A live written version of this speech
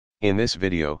In this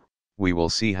video, we will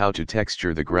see how to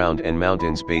texture the ground and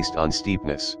mountains based on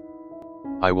steepness.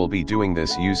 I will be doing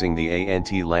this using the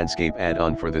ANT landscape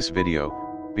add-on for this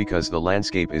video, because the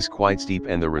landscape is quite steep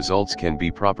and the results can be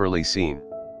properly seen.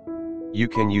 You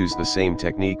can use the same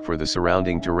technique for the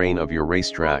surrounding terrain of your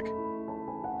racetrack.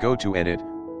 Go to Edit,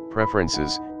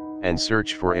 Preferences, and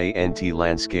search for ANT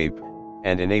landscape,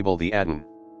 and enable the add-on.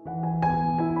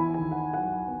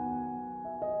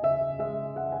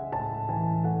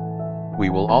 We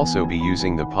will also be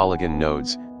using the polygon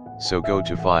nodes, so go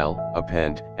to File,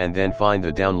 Append, and then find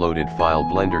the downloaded file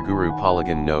Blender Guru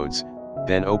Polygon Nodes,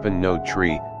 then open Node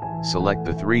Tree, select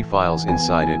the 3 files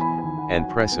inside it, and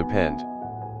press Append.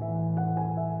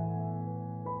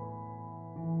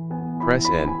 Press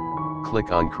N,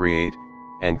 click on Create,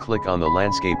 and click on the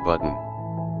Landscape button.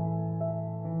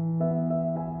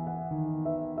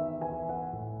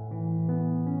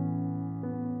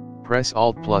 Press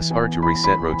Alt+R to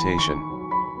reset rotation.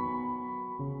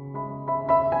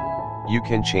 You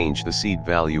can change the seed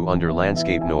value under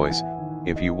Landscape Noise,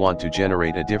 if you want to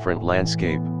generate a different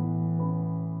landscape.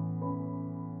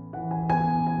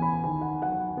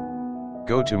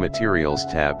 Go to Materials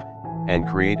tab, and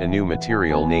create a new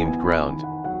material named Ground.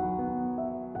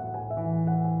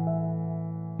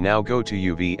 Now go to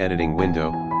UV Editing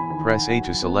window, press A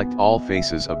to select all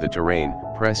faces of the terrain,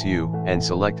 press U, and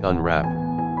select Unwrap.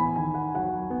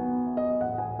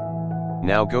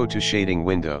 Now go to Shading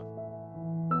window.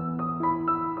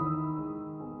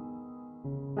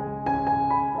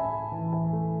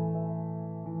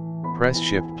 Press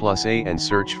Shift+A and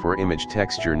search for Image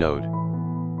Texture node.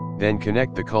 Then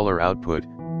connect the color output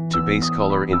to base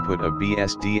color input of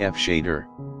BSDF shader.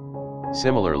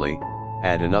 Similarly,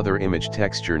 add another image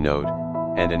texture node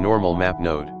and a normal map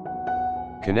node.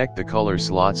 Connect the color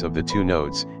slots of the 2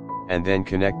 nodes, and then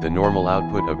connect the normal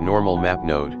output of normal map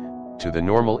node to the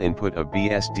normal input of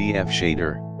BSDF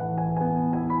shader.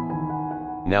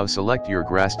 Now select your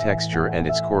grass texture and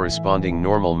its corresponding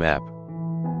normal map.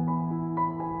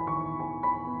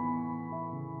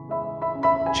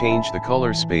 Change the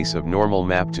color space of normal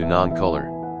map to non-color.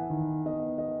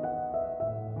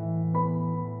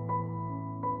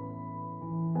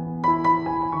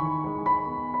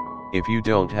 If you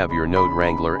don't have your Node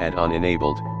Wrangler add-on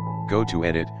enabled, go to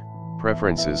Edit,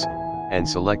 Preferences, and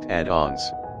select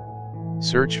Add-ons.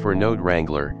 Search for Node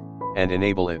Wrangler, and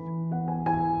enable it.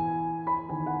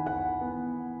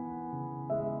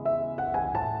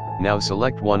 Now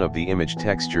select one of the image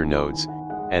texture nodes,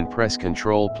 and press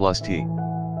Ctrl+T.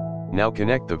 Now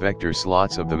connect the vector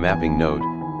slots of the mapping node,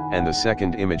 and the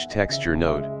second image texture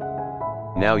node.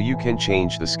 Now you can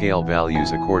change the scale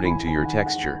values according to your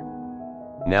texture.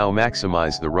 Now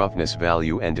maximize the roughness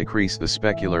value and decrease the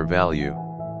specular value.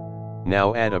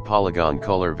 Now add a polygon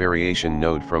color variation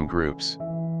node from groups.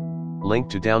 Link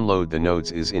to download the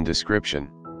nodes is in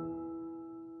description.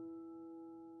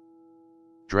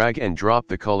 Drag and drop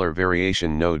the color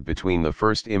variation node between the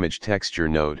first image texture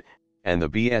node and the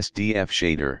BSDF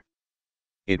shader.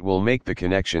 It will make the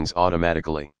connections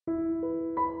automatically.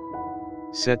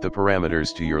 Set the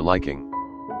parameters to your liking.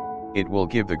 It will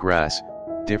give the grass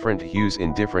different hues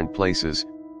in different places,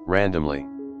 randomly.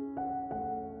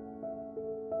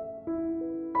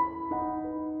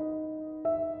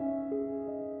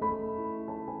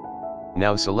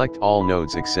 Now select all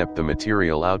nodes except the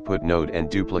material output node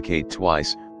and duplicate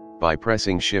twice, by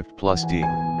pressing Shift+D.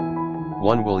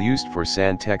 One will used for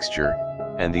sand texture,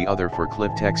 and the other for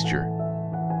cliff texture.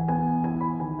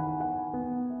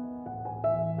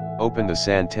 Open the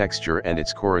sand texture and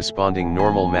its corresponding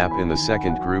normal map in the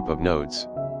second group of nodes.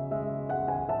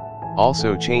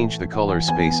 Also change the color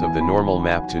space of the normal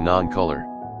map to non-color.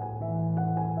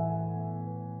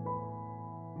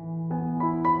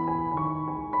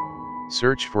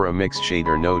 Search for a mixed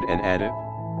shader node and add it.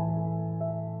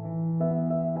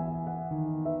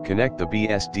 Connect the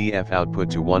BSDF output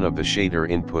to one of the shader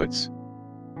inputs.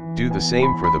 Do the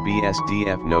same for the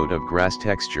BSDF node of grass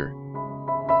texture.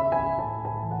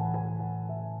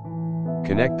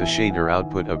 Connect the shader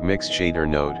output of mixed shader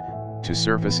node to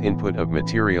surface input of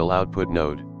material output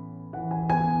node.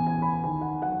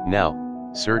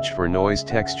 Now, search for noise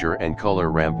texture and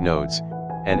color ramp nodes,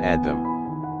 and add them.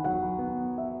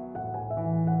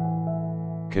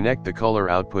 Connect the color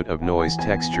output of noise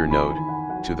texture node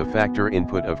to the factor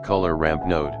input of color ramp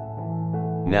node.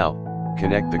 Now,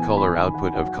 connect the color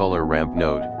output of color ramp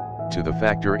node to the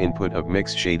factor input of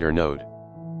mixed shader node.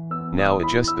 Now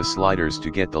adjust the sliders to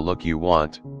get the look you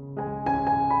want.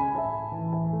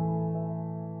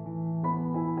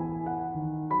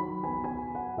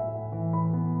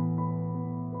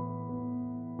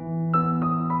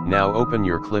 Now open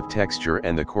your cliff texture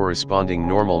and the corresponding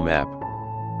normal map.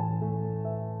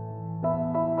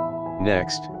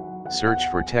 Next, search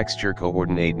for texture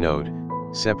coordinate node,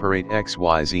 separate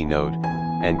XYZ node,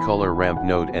 and color ramp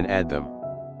node and add them.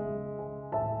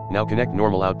 Now connect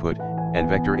normal output and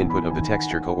vector input of the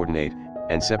texture coordinate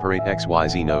and separate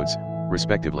XYZ nodes,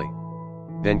 respectively.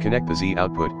 Then connect the Z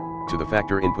output to the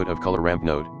factor input of color ramp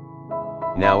node.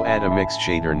 Now add a mixed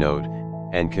shader node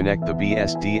and connect the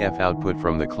BSDF output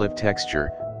from the cliff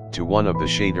texture to one of the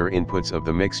shader inputs of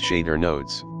the mixed shader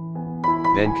nodes.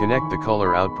 Then connect the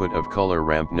color output of color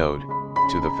ramp node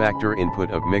to the factor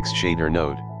input of mixed shader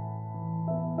node.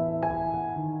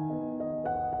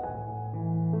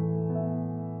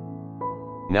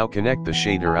 Now connect the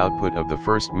shader output of the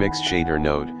first mixed shader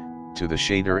node to the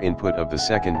shader input of the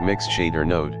second mixed shader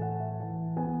node.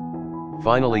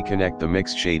 Finally connect the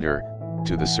mixed shader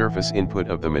to the surface input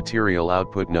of the material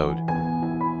output node.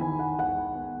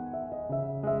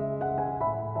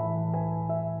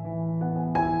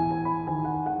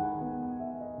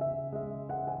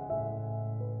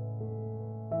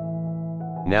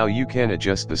 Now you can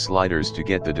adjust the sliders to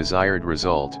get the desired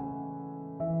result.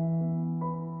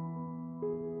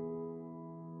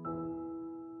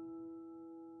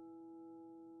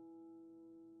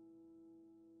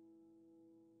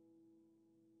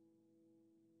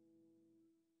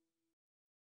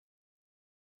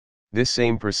 This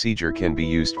same procedure can be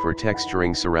used for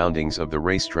texturing surroundings of the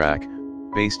racetrack,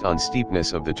 based on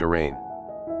steepness of the terrain.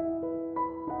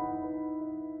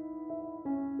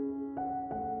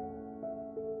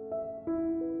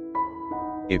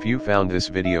 If you found this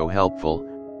video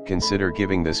helpful, consider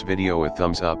giving this video a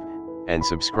thumbs up, and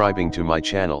subscribing to my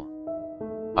channel.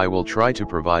 I will try to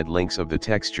provide links of the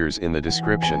textures in the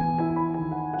description.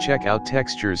 Check out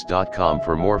textures.com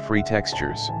for more free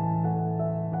textures.